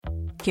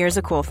Here's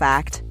a cool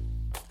fact.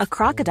 A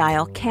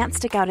crocodile can't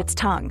stick out its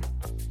tongue.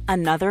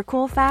 Another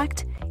cool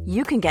fact,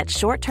 you can get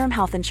short-term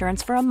health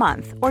insurance for a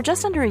month or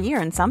just under a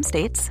year in some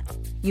states.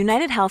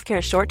 United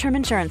Healthcare short-term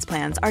insurance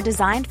plans are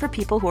designed for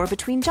people who are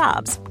between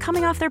jobs,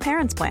 coming off their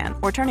parents' plan,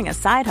 or turning a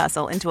side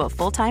hustle into a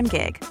full-time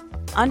gig.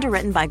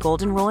 Underwritten by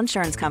Golden Rule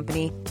Insurance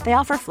Company, they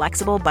offer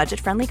flexible,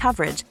 budget-friendly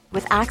coverage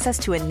with access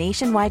to a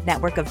nationwide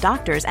network of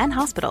doctors and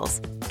hospitals.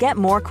 Get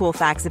more cool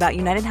facts about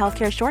United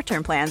Healthcare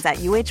short-term plans at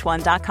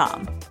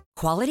uh1.com.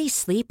 Quality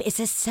sleep is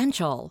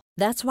essential.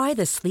 That's why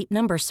the Sleep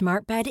Number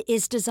Smart Bed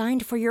is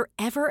designed for your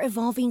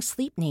ever-evolving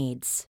sleep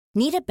needs.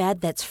 Need a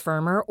bed that's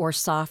firmer or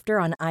softer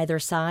on either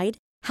side?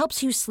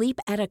 Helps you sleep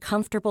at a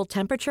comfortable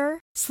temperature?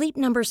 Sleep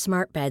Number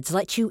Smart Beds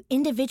let you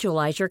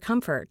individualize your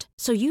comfort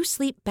so you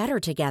sleep better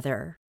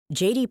together.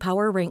 J.D.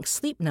 Power ranks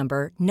Sleep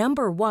Number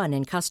number 1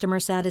 in customer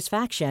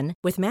satisfaction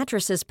with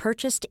mattresses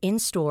purchased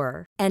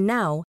in-store. And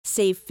now,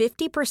 save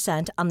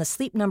 50% on the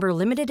Sleep Number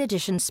Limited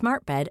Edition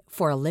Smart Bed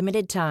for a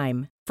limited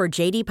time. For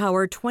J.D.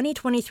 Power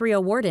 2023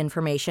 award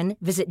information,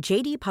 visit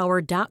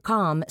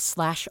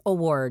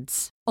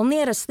jdpower.com/awards.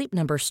 Only at a Sleep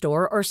Number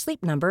store or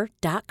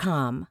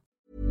sleepnumber.com.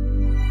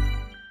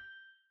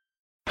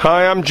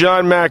 Hi, I'm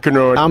John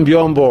McEnroe. I'm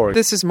Bjorn Borg.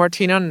 This is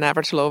Martina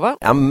Navratilova.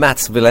 I'm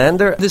Mats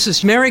Wilander. This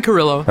is Mary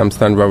Carrillo. I'm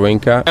Stan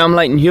Wawrinka. I'm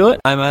Leighton Hewitt.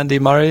 I'm Andy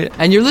Murray.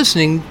 And you're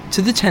listening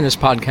to the Tennis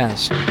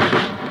Podcast.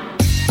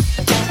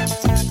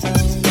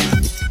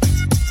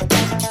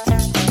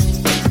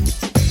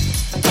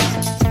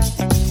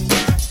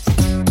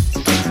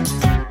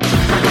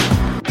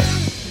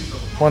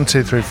 One,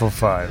 two, three, four,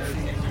 five.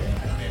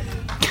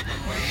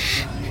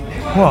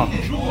 What?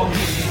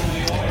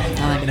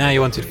 Now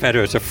you wanted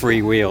Federer to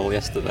freewheel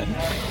yesterday.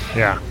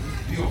 Yeah.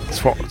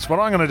 It's what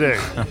I'm going to do.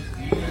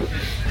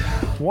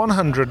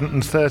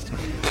 130.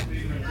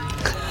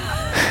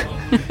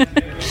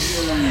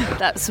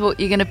 That's what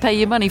you're going to pay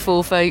your money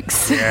for,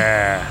 folks.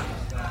 Yeah.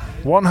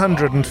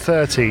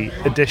 130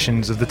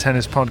 editions of the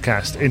Tennis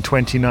Podcast in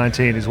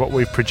 2019 is what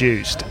we've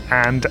produced,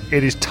 and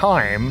it is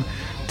time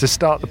to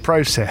start the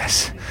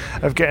process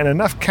of getting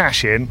enough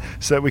cash in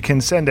so that we can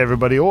send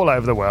everybody all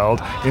over the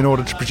world in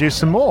order to produce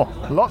some more.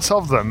 Lots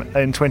of them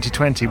in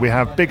 2020. We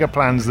have bigger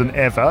plans than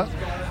ever.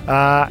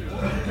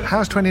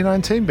 How's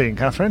 2019 been,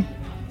 Catherine?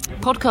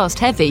 Podcast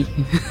heavy.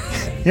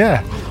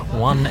 Yeah.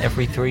 One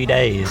every 3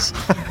 days.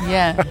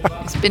 Yeah,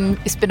 it's been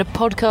a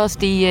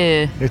podcasty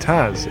year. It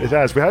has.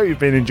 We hope you've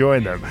been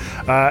enjoying them.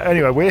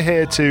 Anyway, we're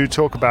here to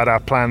talk about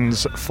our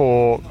plans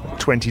for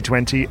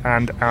 2020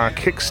 and our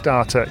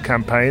Kickstarter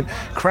campaign,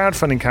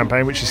 crowdfunding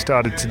campaign, which has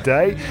started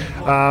today.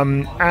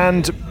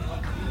 And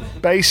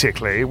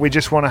basically, we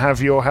just want to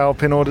have your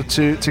help in order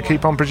to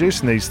keep on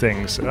producing these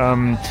things,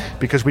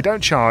 because we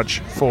don't charge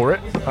for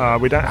it.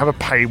 We don't have a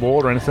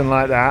paywall or anything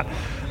like that.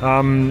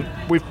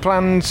 We've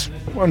planned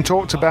and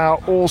talked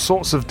about all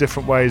sorts of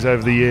different ways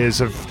over the years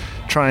of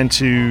trying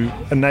to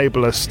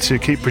enable us to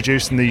keep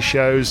producing these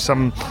shows.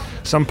 Some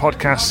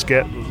podcasts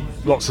get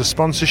lots of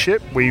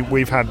sponsorship.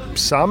 We've had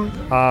some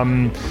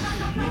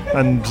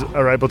and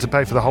are able to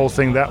pay for the whole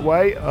thing that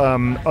way.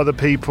 Other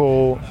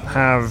people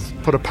have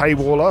put a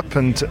paywall up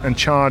and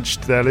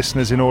charged their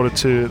listeners in order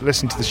to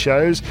listen to the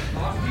shows.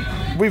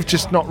 We've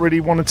just not really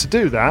wanted to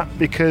do that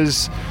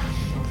because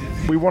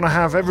we want to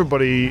have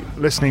everybody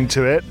listening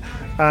to it,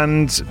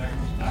 and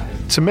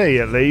to me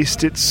at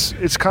least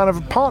it's kind of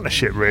a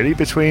partnership really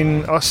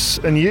between us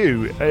and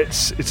you.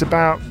 It's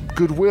about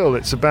goodwill.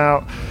 It's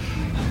about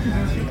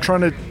trying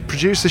to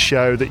produce a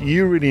show that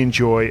you really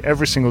enjoy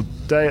every single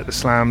day at the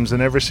Slams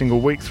and every single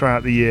week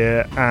throughout the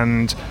year,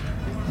 and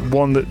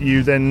one that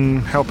you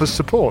then help us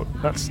support.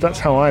 That's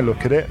how I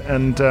look at it,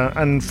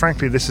 and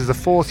frankly this is the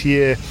 4th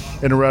year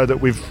in a row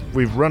that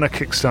we've run a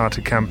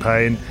Kickstarter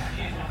campaign,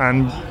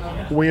 and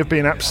we have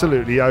been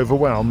absolutely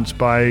overwhelmed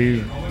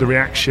by the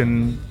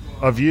reaction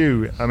of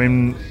you. I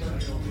mean,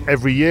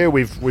 every year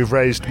we've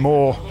raised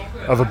more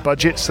of a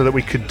budget so that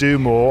we could do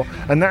more,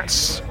 and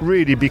that's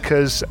really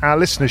because our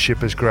listenership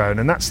has grown,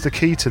 and that's the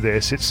key to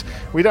this.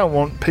 We don't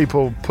want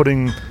people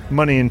putting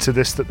money into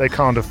this that they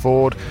can't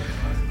afford.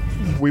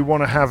 We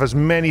want to have as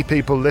many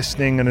people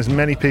listening and as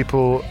many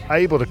people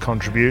able to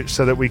contribute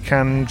so that we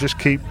can just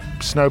keep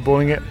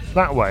snowballing it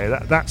that way.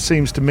 That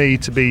seems to me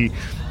to be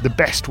the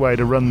best way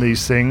to run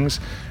these things,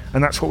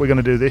 and that's what we're going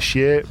to do this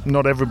year.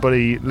 Not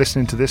everybody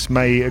listening to this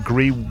may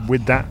agree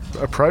with that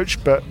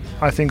approach, but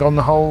I think on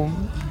the whole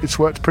it's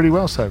worked pretty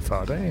well so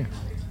far, don't you?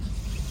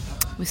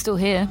 We're still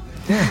here.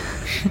 Yeah.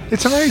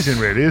 It's amazing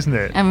really, isn't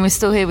it? And we're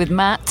still here with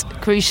Matt,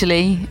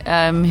 crucially,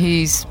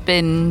 who's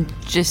been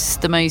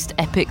just the most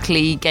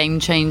epically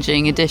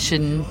game-changing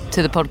addition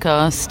to the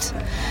podcast.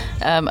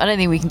 I don't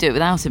think we can do it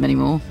without him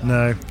anymore.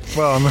 No.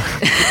 Well,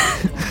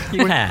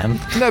 you can.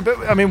 No, but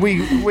I mean,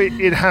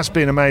 it has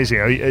been amazing.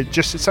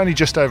 It's only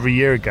just over a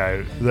year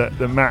ago that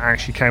Matt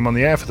actually came on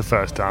the air for the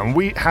first time.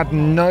 We had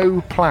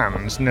no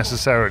plans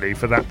necessarily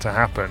for that to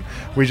happen.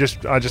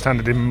 I just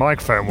handed him a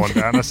microphone one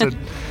day and I said,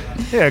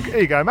 "Yeah, here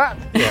you go, Matt."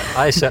 Yeah,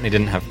 I certainly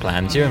didn't have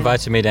plans. You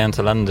invited me down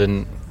to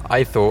London,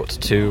 I thought,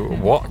 to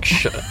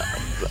watch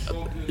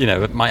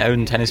my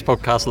own tennis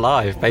podcast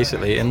live,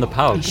 basically, in the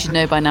pub. You should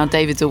know by now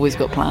David's always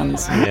got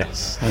plans.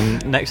 Yes.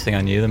 And next thing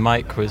I knew, the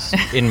mic was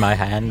in my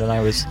hand, and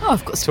I was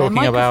I've got a spare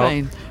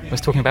microphone.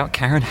 talking about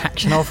Karen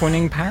Khachanov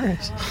winning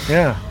Paris.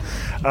 Yeah.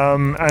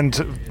 And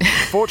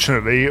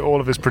fortunately,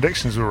 all of his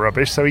predictions were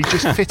rubbish, so he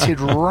just fitted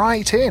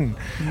right in.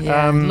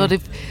 Yeah, a lot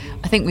of...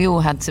 I think we all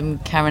had some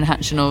Karen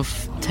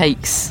Khachanov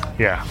takes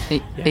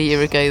a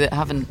year ago that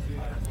haven't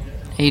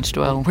aged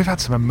well. We've had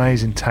some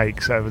amazing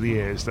takes over the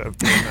years that have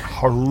been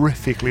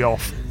horrifically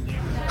off.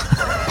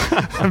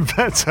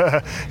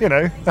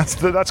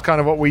 But, that's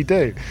kind of what we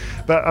do.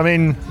 But, I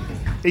mean...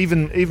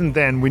 Even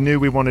then, we knew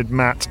we wanted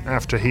Matt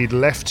after he'd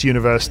left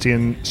university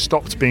and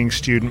stopped being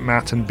student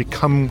Matt and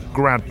become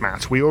grad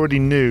Matt. We already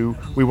knew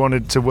we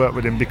wanted to work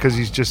with him because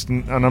he's just,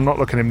 and I'm not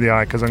looking him in the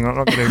eye because I'm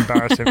not going to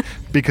embarrass him,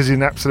 because he's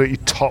an absolutely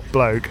top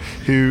bloke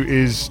who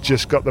is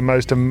just got the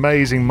most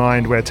amazing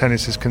mind where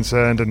tennis is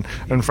concerned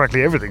and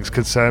frankly everything's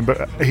concerned,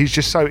 but he's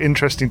just so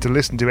interesting to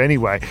listen to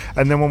anyway.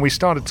 And then when we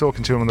started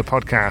talking to him on the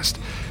podcast,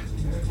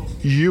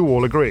 you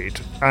all agreed,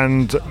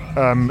 and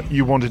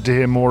you wanted to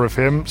hear more of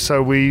him.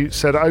 So we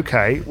said,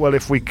 okay, well,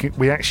 if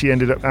we actually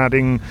ended up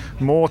adding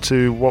more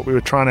to what we were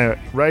trying to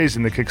raise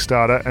in the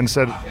Kickstarter, and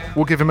said,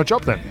 we'll give him a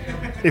job then.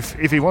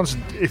 If he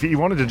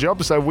wanted a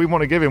job, so we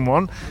want to give him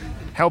one.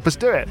 Help us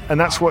do it, and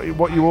that's what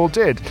you all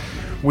did.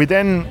 We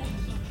then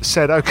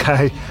said,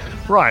 okay,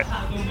 right,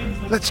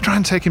 let's try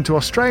and take him to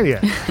Australia.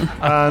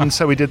 And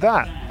so we did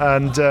that.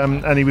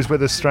 And he was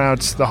with us throughout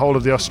the whole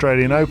of the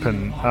Australian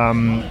Open.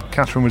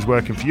 Catherine was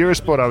working for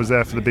Eurosport. I was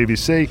there for the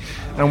BBC.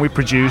 And we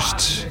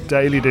produced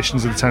daily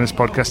editions of the Tennis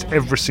Podcast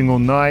every single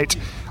night,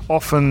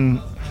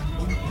 often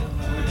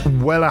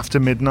well after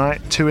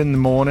midnight, 2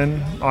 a.m.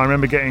 I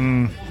remember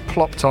getting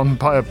plopped on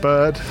by a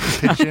bird,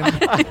 pigeon,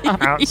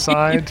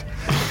 outside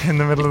in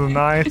the middle of the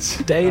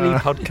night. Daily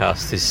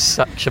podcast is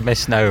such a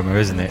misnomer,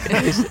 isn't it?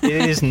 It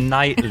is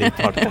nightly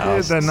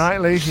podcasts. They're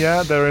nightly,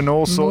 yeah. They're in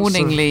all sorts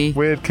of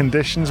weird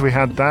conditions. We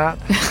had that.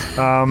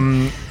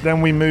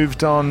 Then we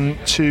moved on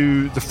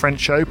to the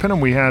French Open,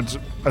 and we had,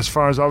 as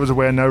far as I was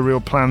aware, no real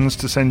plans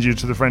to send you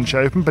to the French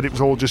Open, but it was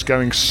all just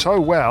going so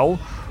well.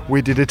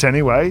 We did it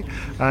anyway,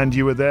 and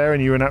you were there,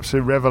 and you were an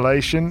absolute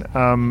revelation.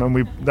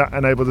 And that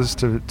enabled us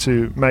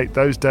to make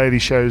those daily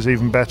shows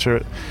even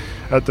better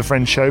at the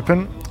French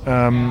Open.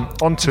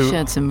 We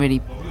shared some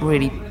really,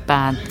 really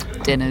bad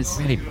dinners.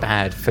 Really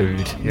bad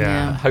food.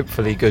 Yeah.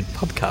 Hopefully good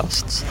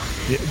podcasts.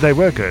 Yeah, they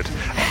were good.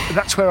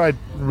 That's where I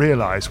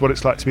realised what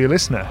it's like to be a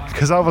listener,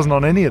 because I wasn't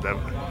on any of them.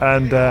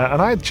 And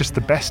I had just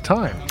the best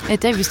time. Yeah,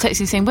 Dave was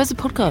texting saying, "Where's the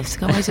podcast?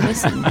 Can't wait to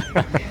listen."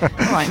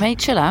 All right, mate,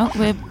 chill out.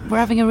 We're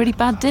having a really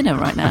bad dinner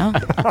right now.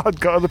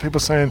 I'd got other people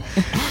saying,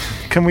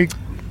 "Can we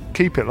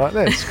keep it like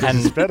this?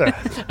 Because it's better."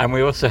 And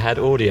we also had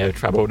audio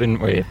trouble,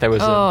 didn't we? There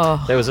was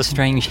a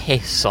strange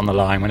hiss on the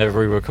line whenever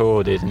we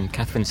recorded, and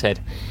Catherine said,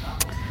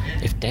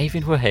 "If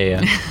David were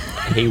here,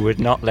 he would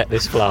not let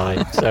this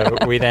fly." So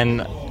we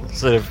then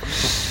sort of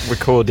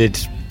recorded.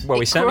 Well,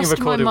 we certainly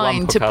recorded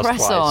one podcast to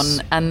press twice.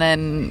 on, and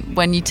then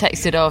when you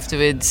texted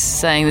afterwards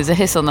saying there's a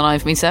hiss on the line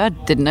for me, so I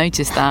didn't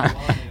notice that,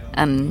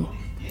 and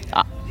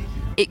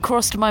it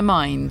crossed my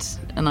mind,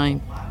 and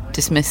I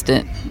dismissed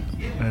it.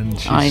 And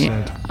she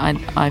said,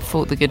 I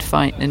fought the good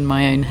fight in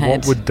my own head.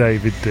 What would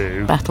David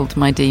do? Battled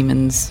my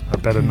demons. I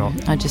better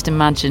not. I just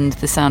imagined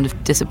the sound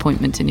of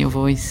disappointment in your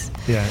voice.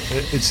 Yeah,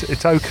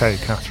 it's okay,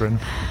 Catherine.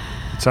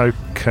 It's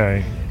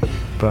okay,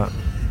 but.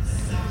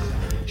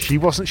 She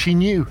wasn't. She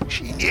knew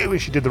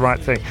she did the right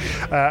thing.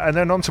 And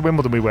then on to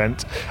Wimbledon we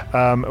went.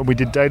 We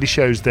did daily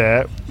shows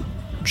there.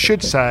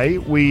 Should say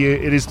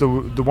it is the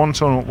one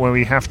tournament where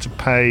we have to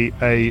pay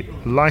a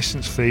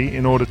license fee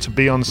in order to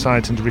be on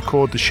site and to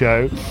record the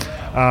show.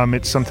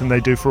 It's something they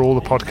do for all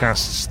the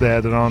podcasts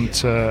there that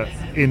aren't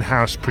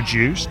in-house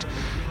produced.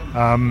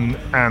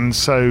 And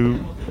so,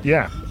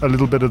 yeah, a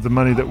little bit of the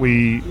money that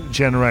we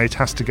generate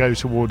has to go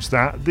towards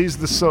that. These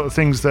are the sort of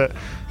things that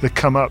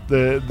come up.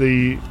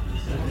 The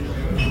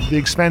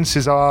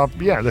expenses are,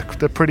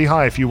 they're pretty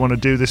high if you want to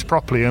do this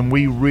properly, and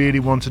we really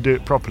want to do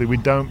it properly. We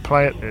don't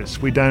play at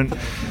this. We don't.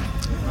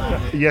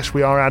 Yes,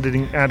 we are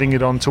adding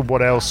it on to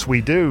what else we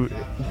do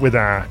with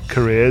our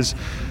careers,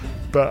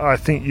 but I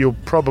think you'll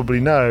probably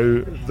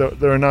know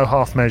that there are no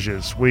half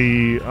measures.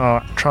 We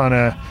are trying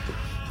to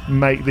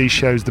make these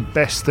shows the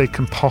best they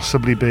can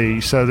possibly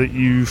be, so that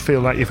you feel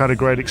like you've had a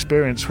great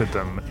experience with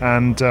them.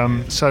 And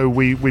so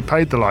we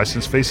paid the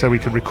license fee so we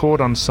could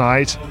record on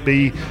site,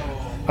 be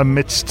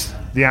amidst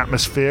the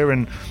atmosphere,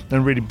 and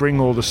really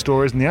bring all the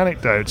stories and the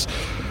anecdotes.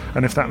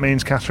 And if that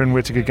means Catherine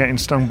Whittaker getting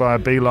stung by a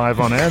bee live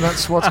on air,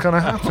 that's what's going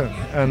to happen.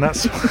 And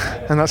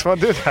that's what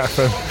did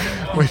happen,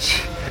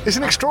 which is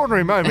an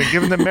extraordinary moment,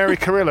 given that Mary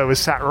Carrillo was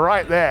sat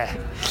right there.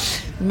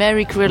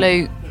 Mary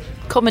Carrillo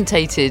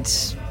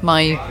commentated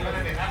my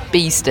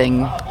bee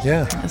sting.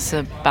 Yeah, that's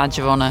a badge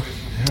of honour.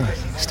 Yeah.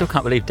 Still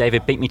can't believe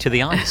David beat me to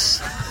the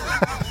ice.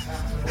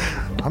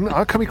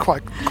 I can be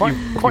quite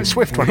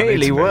swift when really I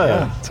need to be. were.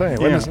 Yeah, I tell you,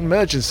 when there's an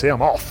emergency,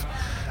 I'm off.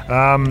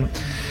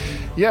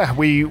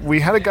 We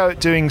had a go at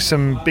doing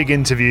some big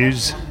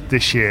interviews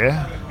this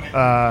year.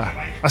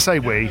 I say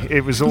we.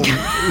 It was all.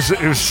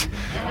 It was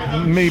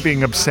me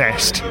being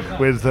obsessed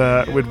with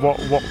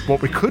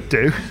what we could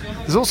do.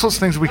 There's all sorts of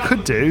things we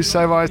could do.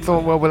 So I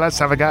thought, well, let's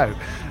have a go.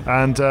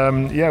 And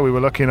we were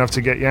lucky enough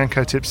to get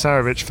Janko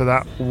Tipsarevic for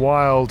that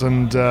wild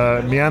and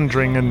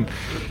meandering and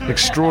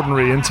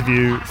extraordinary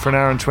interview for an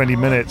hour and 20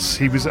 minutes.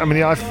 He was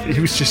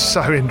just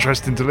so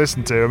interesting to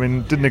listen to. I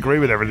mean, didn't agree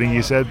with everything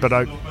he said, but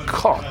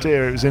God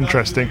dear, it was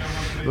interesting.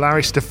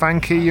 Larry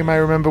Stefanki, you may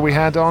remember we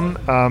had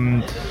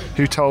on,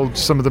 who told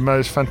some of the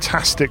most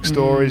fantastic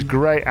stories,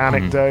 great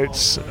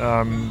anecdotes,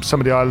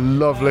 somebody I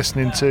love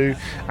listening to.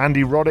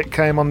 Andy Roddick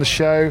came on the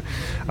show,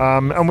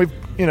 and I've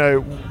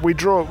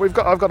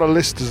got a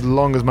list as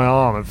long as my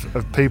arm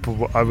of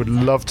people I would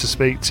love to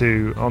speak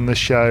to on this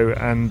show,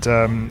 and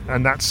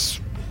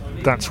that's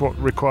what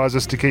requires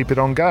us to keep it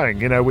ongoing.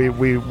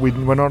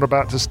 We're not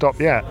about to stop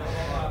yet.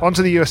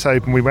 Onto the US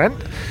Open we went,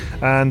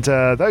 and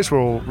those were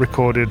all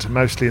recorded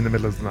mostly in the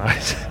middle of the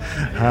night.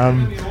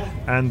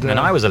 And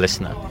I was a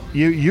listener.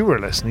 You were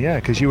a listener, yeah,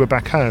 because you were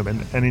back home.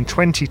 And in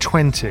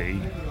 2020,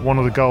 one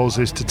of the goals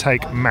is to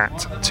take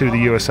Matt to the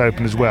US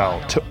Open as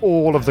well, to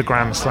all of the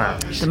Grand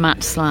Slams. The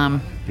Matt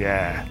Slam.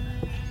 Yeah,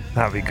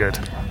 that'd be good.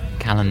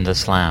 Calendar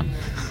Slam.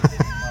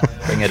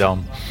 Bring it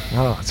on.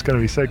 Oh, it's going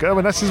to be so good. I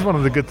mean, this is one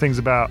of the good things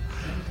about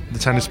the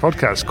Tennis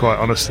Podcast, quite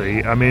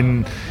honestly. I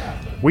mean,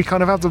 we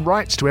kind of have the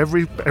rights to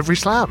every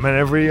slam and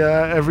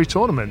every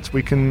tournament.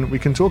 We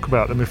can talk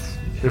about them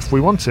if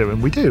we want to,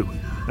 and we do.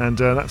 And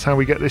that's how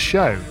we get this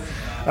show.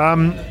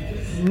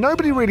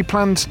 Nobody really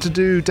planned to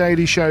do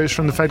daily shows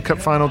from the Fed Cup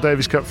final,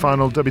 Davis Cup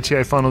final,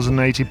 WTA finals and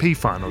ATP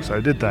finals,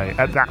 though, did they,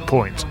 at that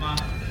point?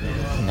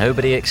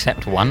 Nobody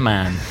except one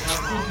man.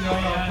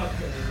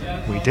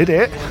 We did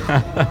it.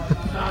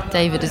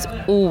 David has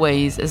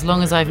always, as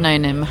long as I've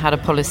known him, had a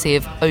policy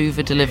of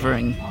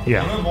over-delivering.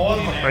 Yeah.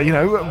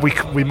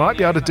 We might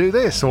be able to do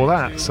this or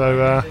that,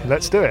 so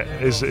let's do it,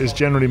 is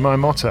generally my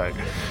motto.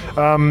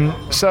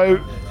 So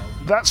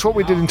that's what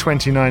we did in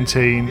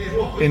 2019.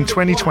 In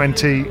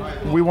 2020,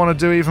 we want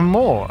to do even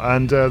more.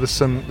 And there's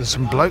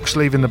some blokes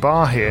leaving the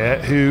bar here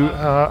who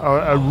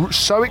are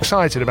so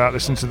excited about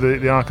listening to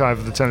the archive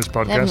of the Tennis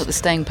Podcast. They haven't got the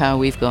staying power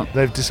we've got.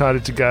 They've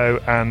decided to go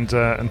and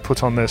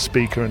put on their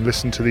speaker and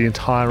listen to the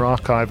entire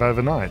archive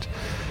overnight.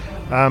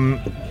 In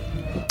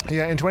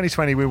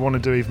 2020, we want to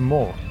do even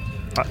more.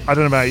 I don't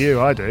know about you,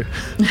 I do.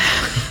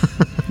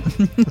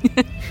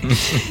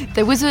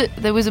 There was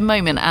a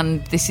moment,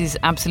 and this is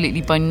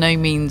absolutely by no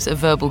means a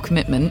verbal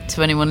commitment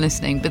to anyone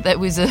listening, but there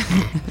was a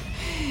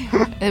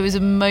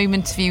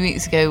moment a few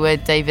weeks ago where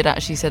David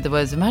actually said the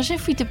words, "Imagine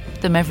if we did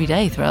them every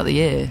day throughout the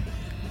year."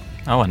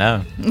 Oh, I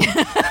know.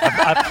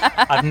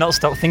 I've not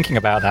stopped thinking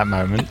about that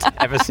moment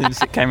ever since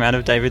it came out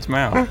of David's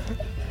mouth.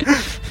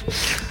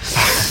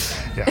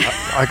 Yeah,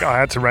 I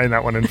had to rein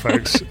that one in,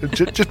 folks.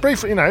 Just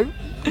briefly,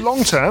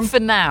 long term. For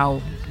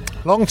now.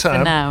 Long term.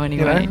 For now,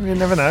 anyway. You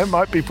never know. It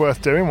might be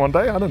worth doing one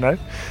day. I don't know.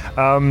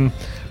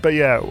 But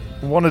yeah,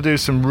 want to do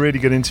some really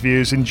good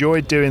interviews.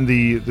 Enjoyed doing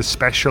the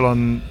special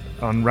on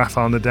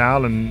Rafael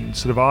Nadal and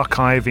sort of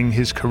archiving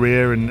his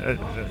career and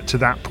to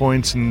that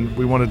point. And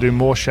we want to do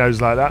more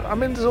shows like that. I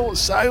mean, there's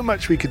so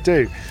much we could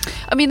do.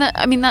 There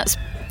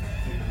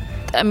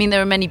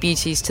are many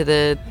beauties to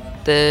the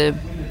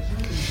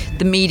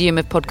medium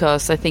of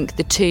podcasts. I think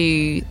the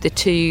two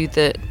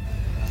that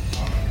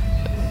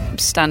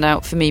stand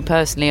out for me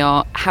personally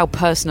are how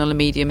personal a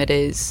medium it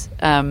is.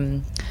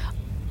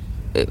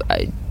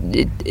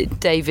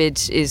 David,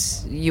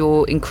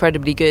 you're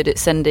incredibly good at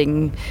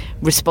sending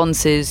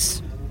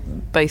responses,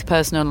 both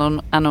personal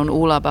and on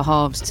all our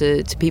behalves,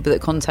 to people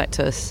that contact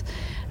us.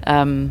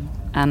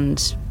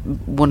 And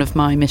one of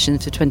my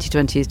missions for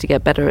 2020 is to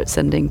get better at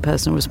sending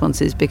personal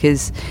responses,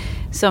 because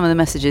some of the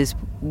messages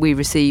we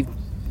receive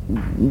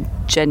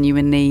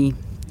genuinely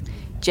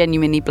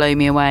blow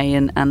me away,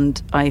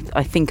 and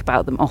I think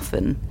about them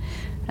often,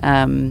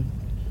 and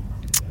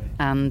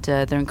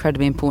they're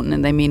incredibly important,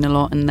 and they mean a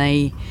lot, and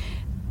they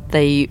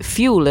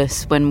fuel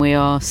us when we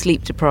are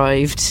sleep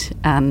deprived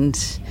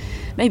and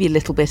maybe a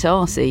little bit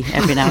arsey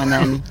every now and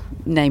then,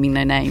 naming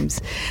no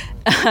names.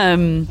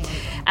 And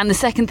the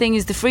second thing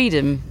is the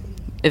freedom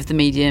of the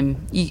medium.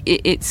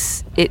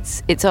 It's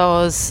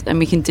ours, and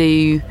we can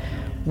do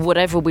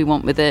whatever we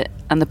want with it,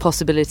 and the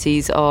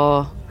possibilities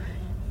are,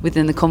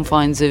 within the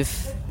confines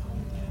of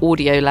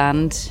audio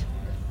land,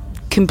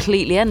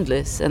 completely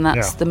endless, and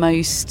that's the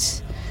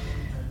most.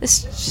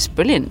 It's just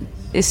brilliant.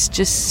 It's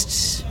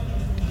just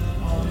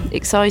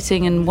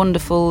exciting and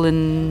wonderful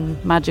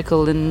and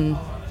magical and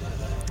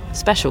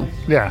special.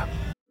 Yeah.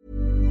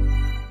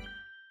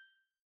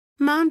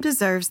 Mom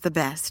deserves the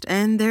best,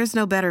 and there's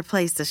no better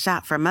place to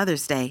shop for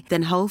Mother's Day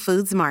than Whole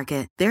Foods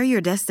Market. They're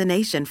your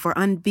destination for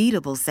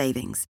unbeatable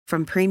savings,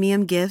 from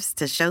premium gifts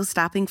to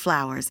show-stopping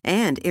flowers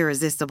and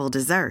irresistible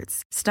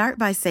desserts. Start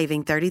by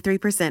saving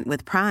 33%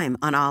 with Prime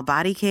on all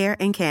body care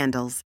and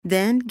candles.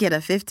 Then get a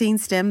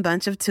 15-stem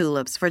bunch of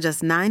tulips for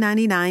just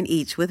 $9.99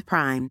 each with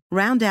Prime.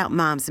 Round out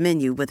Mom's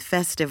menu with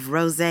festive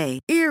rosé,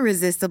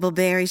 irresistible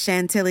berry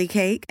chantilly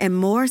cake, and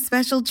more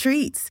special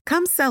treats.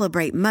 Come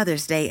celebrate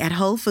Mother's Day at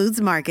Whole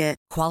Foods Market.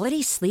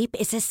 Quality sleep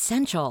is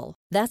essential.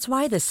 That's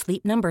why the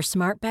Sleep Number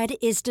Smart Bed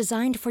is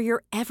designed for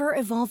your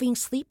ever-evolving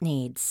sleep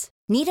needs.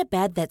 Need a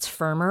bed that's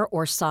firmer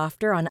or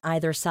softer on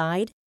either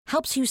side?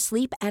 Helps you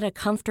sleep at a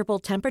comfortable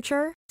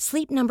temperature?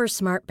 Sleep Number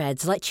Smart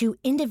Beds let you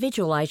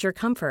individualize your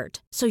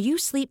comfort, so you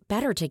sleep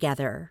better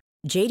together.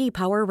 J.D.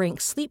 Power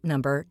ranks Sleep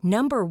Number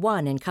number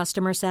 1 in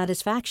customer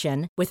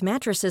satisfaction with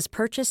mattresses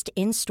purchased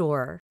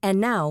in-store. And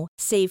now,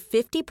 save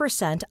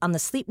 50% on the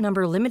Sleep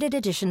Number Limited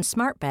Edition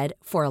Smart Bed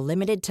for a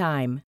limited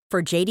time.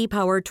 For J.D.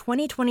 Power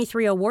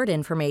 2023 award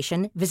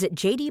information, visit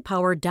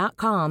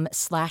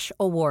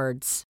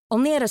jdpower.com/awards.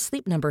 Only at a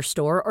Sleep Number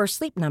store or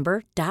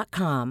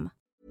sleepnumber.com.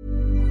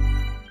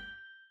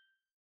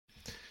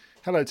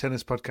 Hello,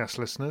 Tennis Podcast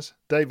listeners.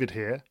 David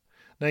here.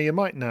 Now, you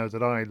might know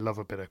that I love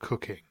a bit of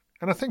cooking,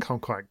 and I think I'm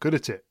quite good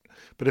at it.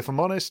 But if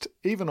I'm honest,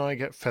 even I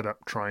get fed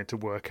up trying to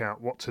work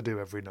out what to do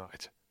every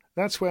night.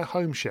 That's where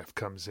Home Chef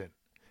comes in.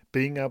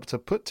 Being able to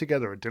put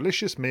together a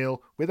delicious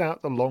meal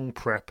without the long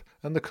prep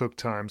and the cook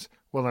times,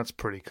 well, that's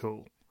pretty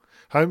cool.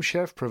 Home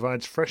Chef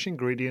provides fresh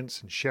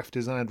ingredients and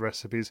chef-designed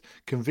recipes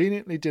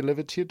conveniently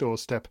delivered to your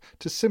doorstep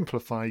to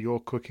simplify your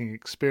cooking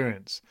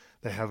experience.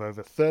 They have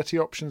over 30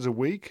 options a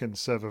week and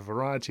serve a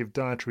variety of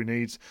dietary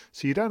needs,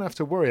 so you don't have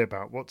to worry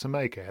about what to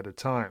make ahead of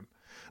time.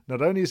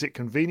 Not only is it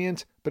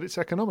convenient, but it's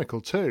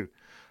economical too.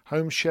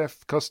 Home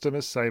Chef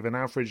customers save an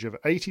average of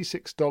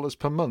 $86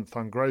 per month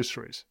on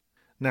groceries.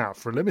 Now,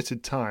 for a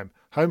limited time,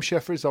 Home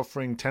Chef is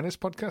offering Tennis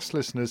Podcast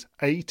listeners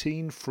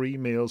 18 free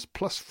meals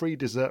plus free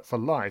dessert for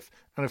life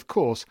and, of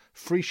course,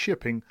 free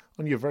shipping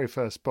on your very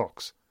first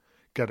box.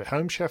 Go to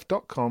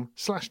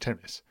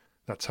homechef.com/tennis.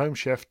 That's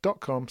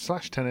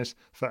homechef.com/tennis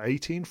for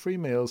 18 free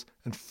meals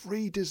and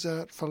free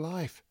dessert for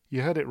life.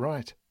 You heard it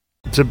right.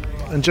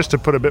 And just to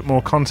put a bit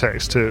more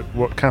context to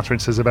what Catherine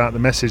says about the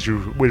message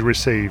we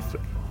receive,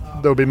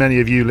 there'll be many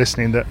of you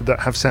listening that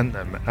have sent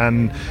them,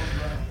 and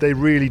they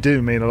really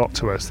do mean a lot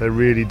to us. They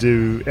really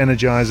do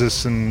energise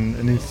us and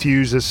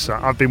enthuse us.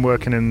 I've been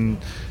working in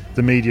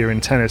the media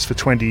in tennis for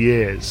 20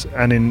 years,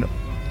 and in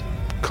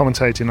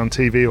commentating on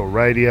TV or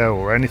radio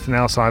or anything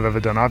else I've ever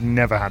done, I've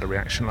never had a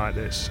reaction like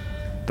this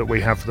that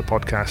we have for the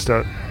podcast.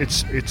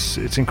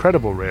 It's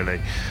incredible, really,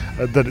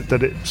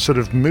 that it sort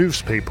of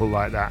moves people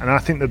like that. And I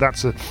think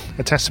that's a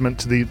testament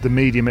to the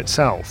medium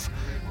itself.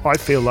 I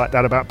feel like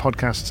that about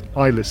podcasts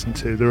I listen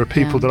to. There are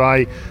people that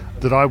I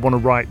want to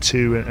write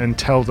to and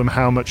tell them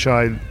how much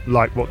I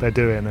like what they're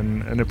doing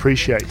and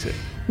appreciate it.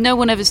 No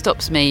one ever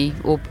stops me,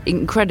 or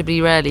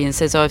incredibly rarely, and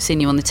says, "Oh, I've seen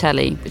you on the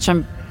telly," which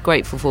I'm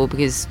grateful for,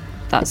 because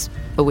that's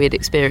a weird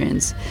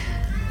experience.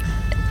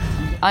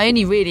 I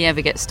only really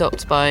ever get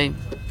stopped by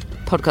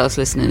podcast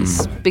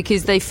listeners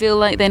because they feel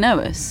like they know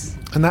us.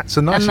 And that's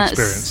a nice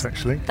experience,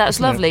 actually. That's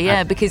lovely,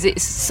 yeah, because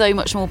it's so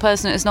much more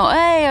personal. It's not,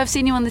 "Hey, I've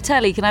seen you on the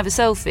telly, can I have a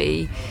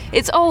selfie?"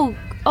 It's, oh,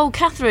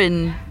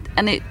 Catherine.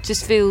 And it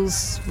just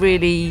feels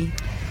really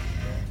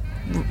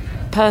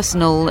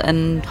personal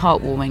and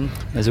heartwarming.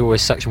 There's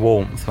always such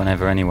warmth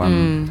whenever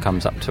anyone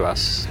comes up to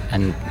us.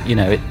 And, you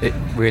know, it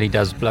really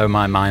does blow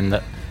my mind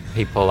that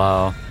people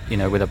are, you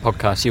know, with a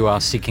podcast, you are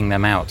seeking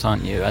them out,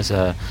 aren't you? As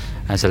a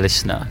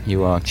listener,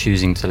 you are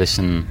choosing to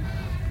listen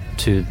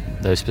to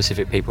those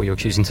specific people. You're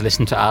choosing to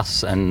listen to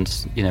us, and,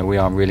 you know, we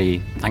are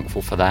really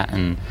thankful for that.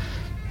 And,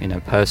 you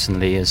know,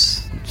 personally,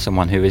 as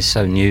someone who is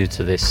so new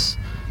to this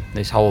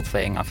whole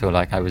thing, I feel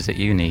like I was at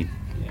uni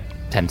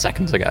 10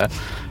 seconds ago.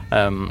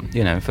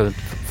 You know, for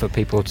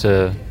people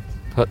to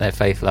put their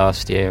faith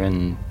last year,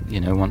 and, you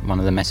know, one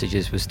of the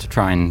messages was to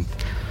try and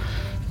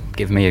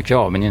give me a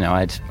job. And, you know,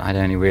 I'd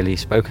only really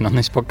spoken on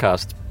this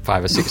podcast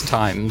 5 or 6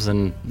 times,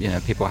 and, you know,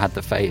 people had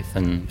the faith,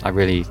 and I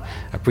really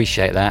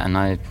appreciate that. And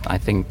I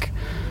think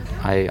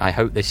I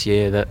hope this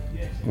year that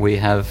we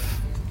have,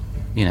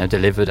 you know,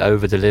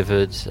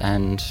 over-delivered,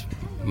 and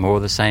more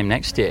of the same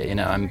next year. You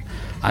know,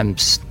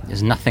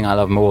 there's nothing I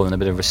love more than a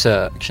bit of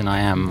research, and I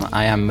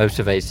am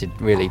motivated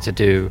really to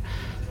do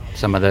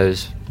some of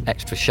those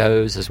extra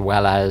shows, as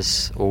well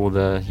as all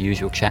the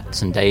usual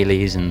chats and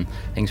dailies and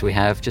things we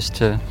have, just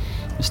to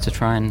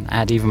try and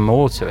add even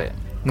more to it.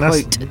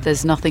 Quote,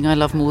 "There's nothing I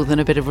love more than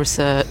a bit of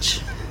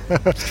research."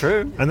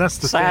 True. And that's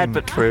the sad thing.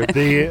 But true.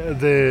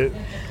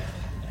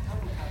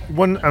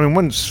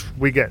 Once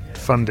we get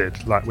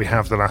funded like we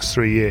have the last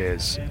 3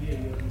 years,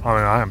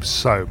 I am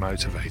so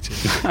motivated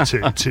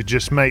to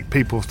just make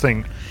people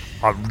think,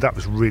 "Oh, that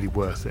was really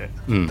worth it.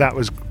 That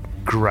was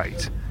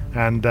great."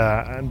 and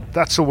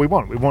that's all we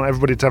want. We want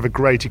everybody to have a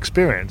great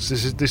experience.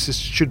 This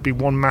should be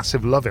one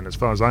massive love-in, as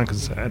far as I'm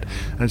concerned,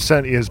 and it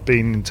certainly has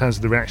been in terms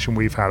of the reaction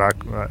we've had,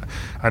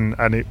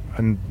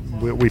 and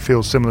we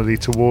feel similarly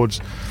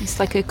towards. It's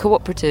like a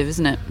cooperative,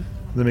 isn't it?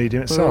 The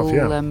medium itself.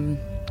 We're all, in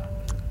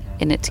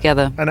it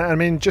together. And I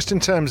mean, just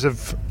in terms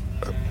of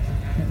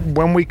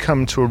when we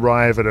come to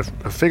arrive at a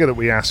figure that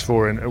we ask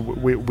for,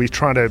 and we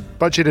try to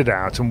budget it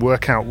out and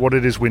work out what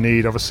it is we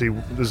need. Obviously,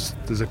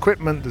 there's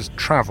equipment, there's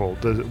travel.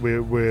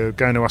 We're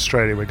going to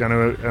Australia, we're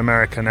going to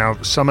America now.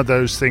 Some of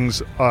those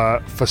things,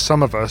 for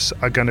some of us,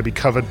 are going to be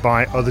covered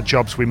by other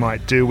jobs we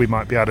might do. We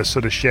might be able to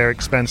sort of share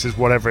expenses,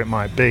 whatever it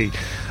might be.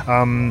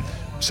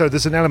 So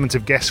there's an element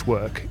of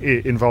guesswork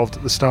involved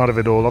at the start of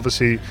it all.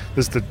 Obviously,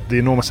 there's the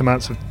enormous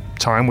amounts of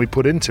time we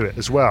put into it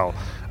as well.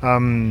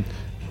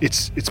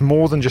 It's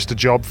more than just a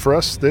job for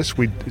us.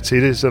 It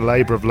is a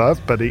labour of love,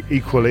 but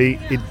equally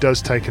it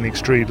does take an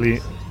extremely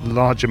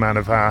large amount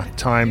of our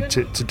time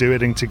to do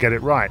it and to get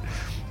it right.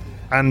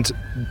 And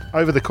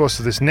over the course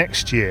of this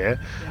next year,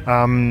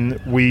 there's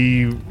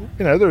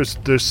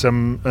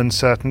some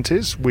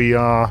uncertainties.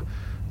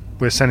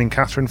 We're sending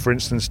Catherine, for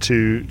instance,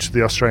 to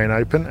the Australian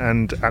Open,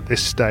 and at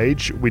this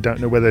stage we don't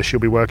know whether she'll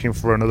be working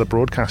for another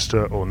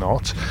broadcaster or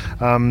not,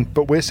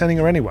 but we're sending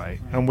her anyway,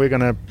 and we're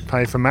going to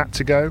pay for Matt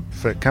to go,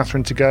 for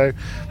Catherine to go.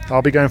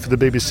 I'll be going for the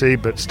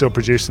BBC, but still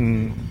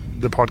producing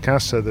the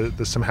podcast, so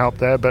there's some help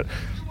there. But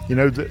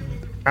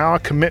our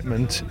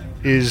commitment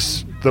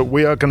is that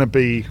we are going to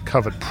be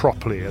covered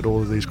properly at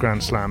all of these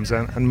Grand Slams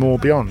and more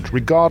beyond,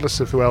 regardless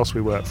of who else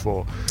we work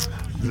for.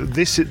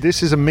 This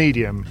is a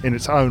medium in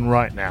its own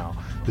right now.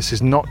 This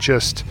is not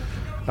just,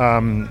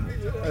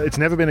 it's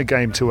never been a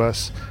game to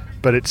us,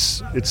 but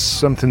it's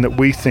something that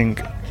we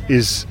think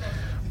is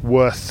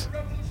worth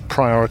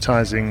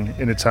prioritising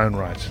in its own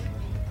right.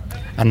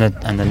 And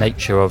the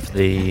nature of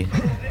the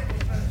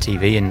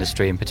TV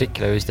industry in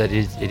particular is that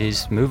it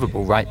is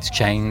movable. Rights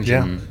change.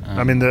 Yeah, and,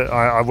 I mean,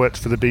 I worked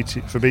for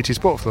BT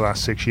Sport for the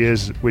last 6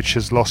 years, which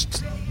has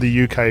lost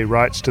the UK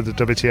rights to the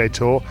WTA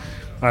Tour.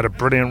 I had a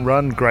brilliant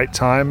run, great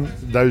time.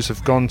 Those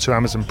have gone to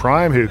Amazon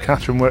Prime, who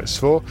Catherine works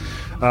for.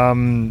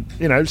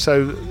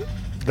 So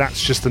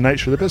that's just the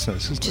nature of the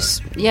business,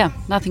 isn't it?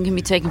 Nothing can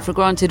be taken for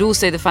granted.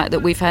 Also, the fact that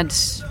we've had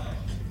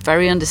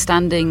very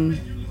understanding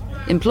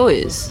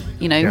employers.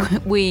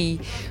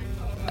 We've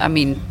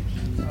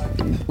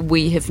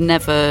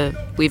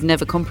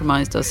never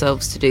compromised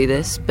ourselves to do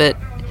this, but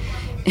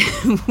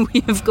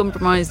we have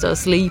compromised our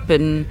sleep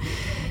and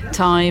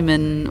time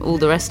and all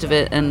the rest of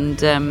it,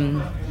 and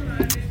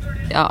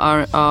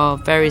our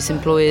various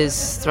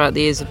employers throughout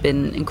the years have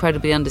been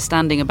incredibly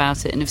understanding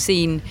about it and have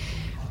seen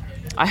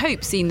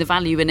the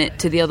value in it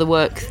to the other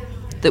work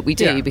that we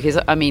do, because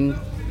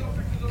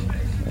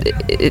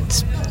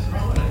it's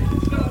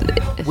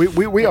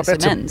we are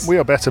better immense. We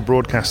are better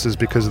broadcasters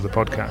because of the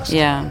podcast.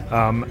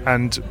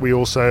 And we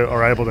also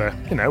are able to,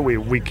 we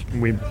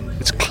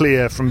it's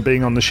clear from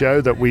being on the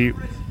show that we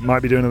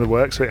might be doing other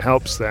work, so it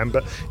helps them.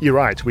 But you're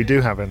right, we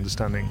do have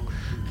understanding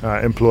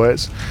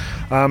employers,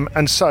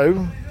 and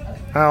so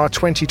our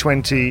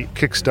 2020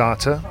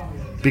 Kickstarter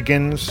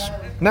begins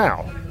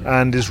now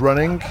and is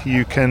running.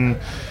 You can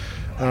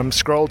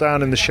scroll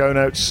down in the show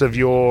notes of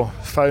your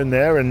phone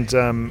there and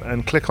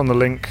click on the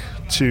link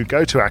to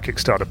go to our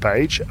Kickstarter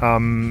page.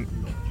 And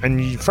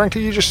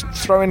frankly, you just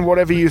throw in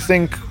whatever you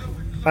think,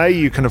 A,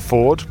 you can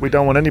afford. We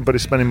don't want anybody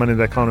spending money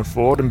they can't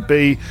afford. And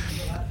B,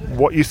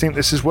 what you think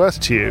this is worth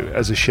to you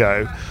as a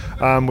show.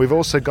 We've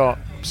also got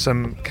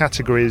some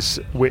categories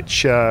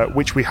which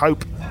we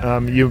hope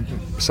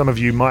some of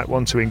you might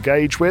want to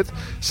engage with.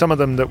 Some of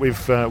them that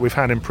we've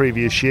had in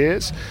previous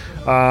years.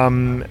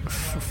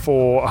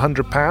 For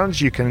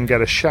 £100, you can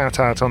get a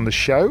shout out on the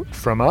show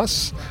from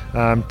us,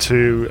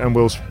 and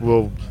we'll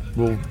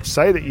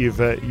say that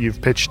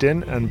you've pitched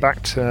in and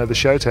backed the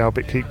show to help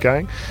it keep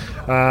going.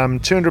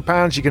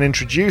 £200, you can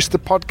introduce the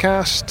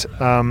podcast,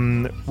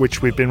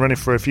 which we've been running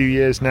for a few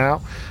years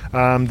now.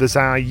 There's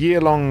our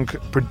year-long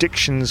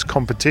predictions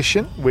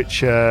competition,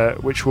 which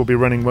will be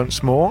running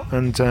once more,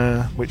 and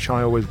which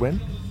I always win.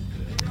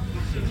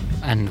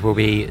 And will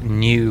be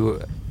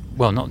new,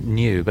 well, not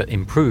new, but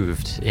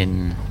improved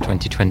in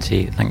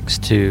 2020, thanks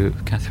to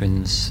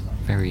Catherine's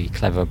very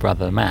clever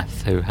brother Matt,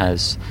 who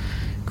has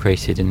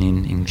created an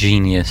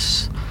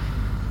ingenious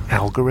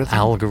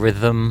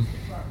algorithm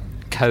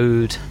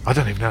code. I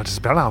don't even know how to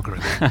spell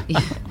algorithm.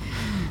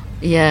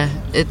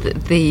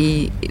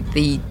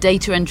 The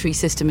data entry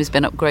system has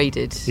been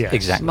upgraded. Yes.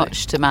 Exactly.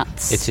 Much to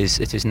Matt's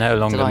It is no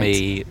longer delight.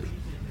 me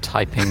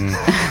typing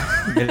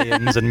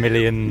millions and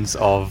millions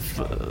of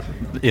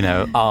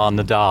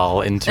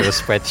Nadal into a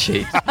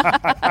spreadsheet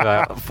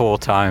about 4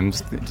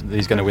 times.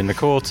 He's going to win the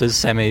quarters,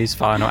 semis,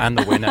 final, and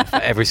the winner for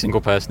every single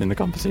person in the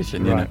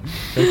competition. You know.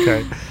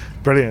 Okay.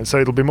 Brilliant. So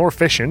it'll be more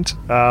efficient.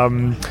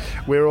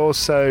 We're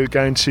also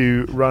going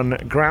to run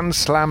Grand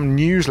Slam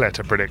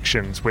newsletter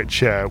predictions,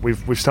 which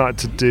we've started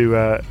to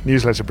do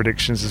newsletter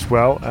predictions as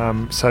well.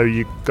 So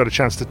you got a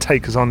chance to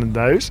take us on in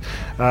those.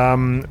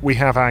 We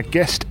have our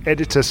guest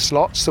editor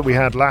slots that we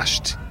had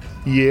last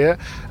year,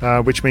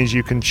 which means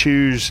you can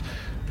choose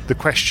the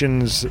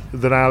questions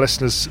that our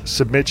listeners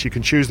submit. You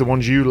can choose the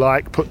ones you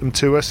like, put them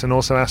to us, and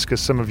also ask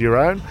us some of your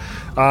own.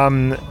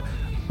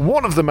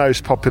 One of the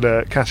most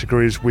popular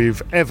categories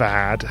we've ever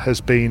had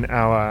has been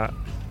our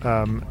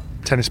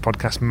tennis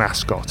podcast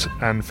mascot,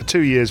 and for 2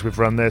 years we've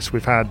run this.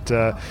 We've had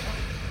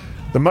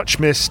the much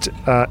missed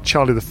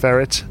Charlie the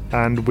Ferret,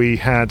 and we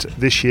had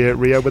this year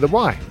Rio with a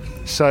Y.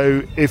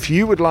 So if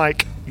you would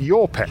like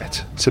your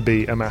pet to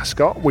be a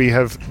mascot, we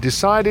have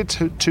decided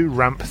to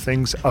ramp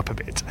things up a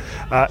bit,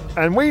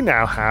 and we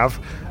now have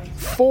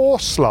 4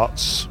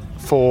 slots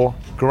for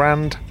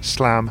Grand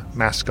Slam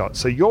mascot.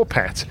 So your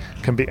pet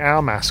can be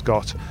our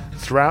mascot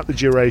throughout the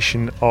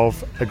duration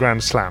of a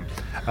Grand Slam.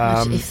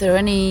 If there are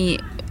any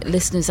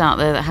listeners out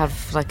there that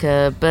have like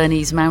a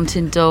Bernese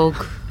Mountain Dog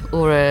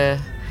or a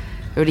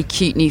really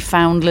cute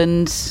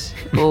Newfoundland,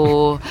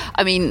 or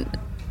I mean,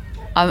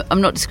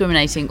 I'm not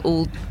discriminating.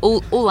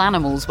 All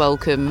animals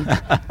welcome.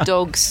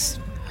 Dogs,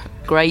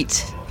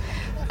 great,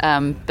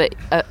 but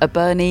a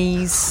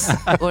Bernese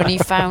or a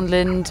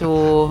Newfoundland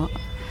or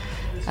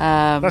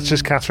that's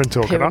just Catherine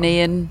talking.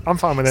 Pyrenean. I'm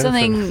fine with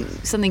anything.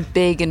 Something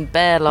big and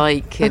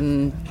bear-like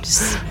and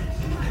just.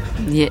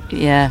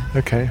 Yeah.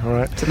 Okay. All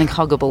right. Something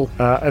huggable.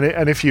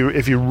 And if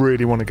you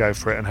really want to go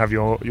for it and have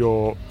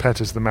your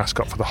pet as the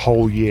mascot for the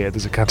whole year,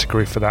 there's a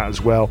category for that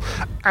as well.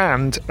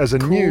 And as a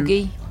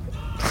corgi.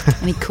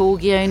 Any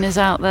corgi owners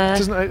out there?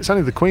 It's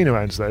only the Queen who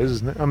owns those,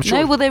 isn't it? I'm sure.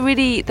 No, well they're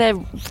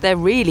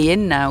really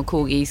in now,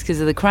 corgis,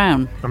 because of the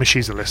Crown. I mean,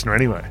 she's a listener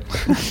anyway.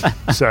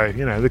 So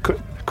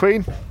the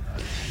Queen.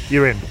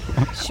 You're in.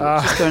 She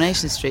watches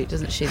Coronation Street,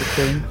 doesn't she, the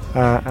Queen?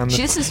 And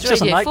she listens to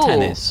Radio 4,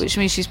 tennis. Which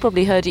means she's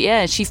probably heard it.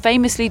 Yeah, she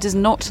famously does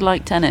not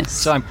like tennis.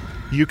 So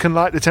you can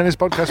like the tennis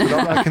podcast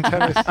without liking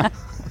tennis.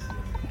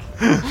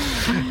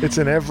 It's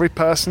an every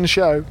person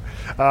show.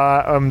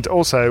 And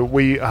also,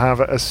 we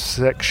have a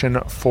section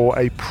for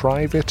a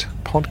private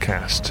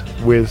podcast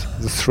with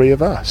the 3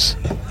 of us.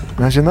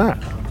 Imagine that.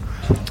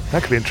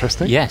 That could be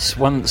interesting. Yes,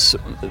 once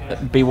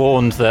be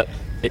warned that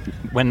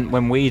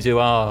when we do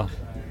our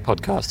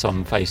podcasts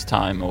on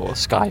FaceTime or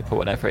Skype or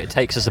whatever, it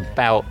takes us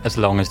about as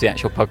long as the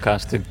actual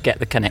podcast to get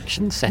the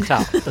connection set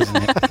up, doesn't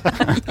it?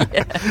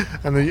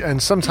 Yeah.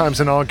 And sometimes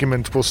an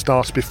argument will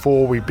start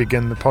before we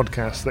begin the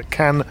podcast that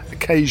can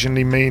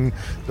occasionally mean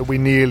that we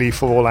nearly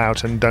fall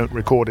out and don't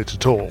record it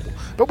at all.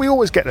 But we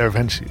always get there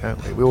eventually,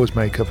 don't we? We always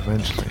make up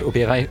eventually.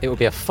 It will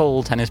be a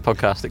full tennis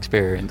podcast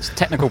experience.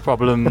 Technical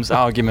problems,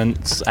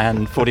 arguments,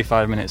 and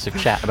 45 minutes of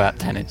chat about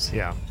tennis.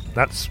 Yeah.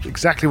 That's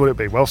exactly what it'd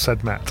be. Well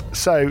said, Matt.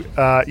 So,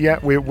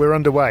 we're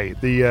underway.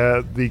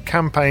 The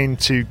campaign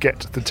to get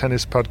the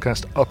tennis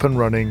podcast up and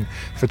running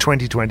for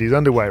 2020 is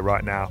underway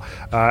right now.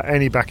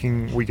 Any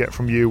backing we get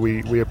from you,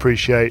 we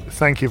appreciate.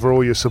 Thank you for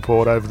all your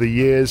support over the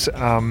years.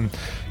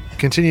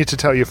 Continue to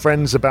tell your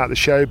friends about the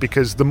show,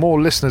 because the more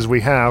listeners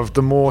we have,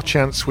 the more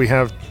chance we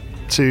have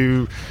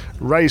to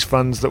raise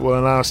funds that will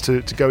allow us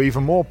to go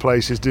even more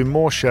places, do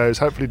more shows,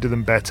 hopefully do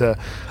them better,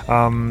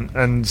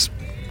 and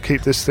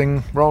keep this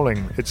thing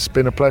rolling. It's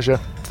been a pleasure.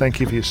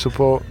 Thank you for your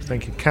support.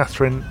 Thank you,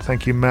 Catherine.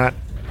 Thank you, Matt.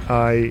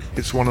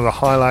 It's one of the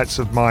highlights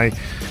of my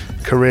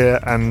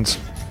career, and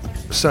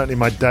certainly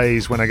my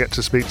days when I get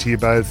to speak to you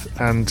both,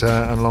 and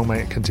long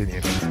may it continue.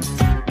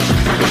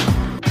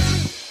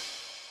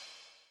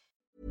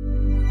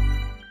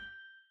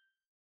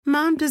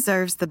 Mom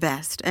deserves the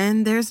best,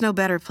 and there's no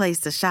better place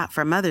to shop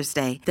for Mother's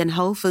Day than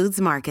Whole Foods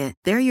Market.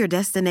 They're your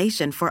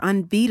destination for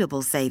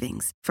unbeatable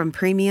savings, from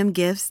premium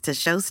gifts to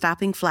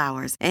show-stopping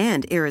flowers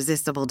and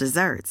irresistible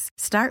desserts.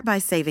 Start by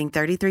saving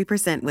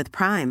 33% with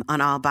Prime on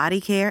all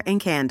body care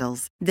and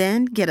candles.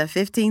 Then get a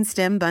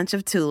 15-stem bunch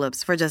of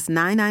tulips for just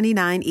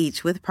 $9.99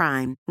 each with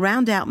Prime.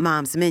 Round out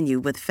Mom's menu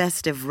with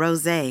festive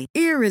rosé,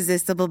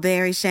 irresistible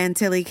berry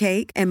chantilly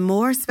cake, and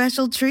more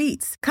special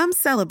treats. Come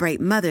celebrate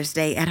Mother's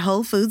Day at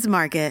Whole Foods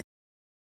Market.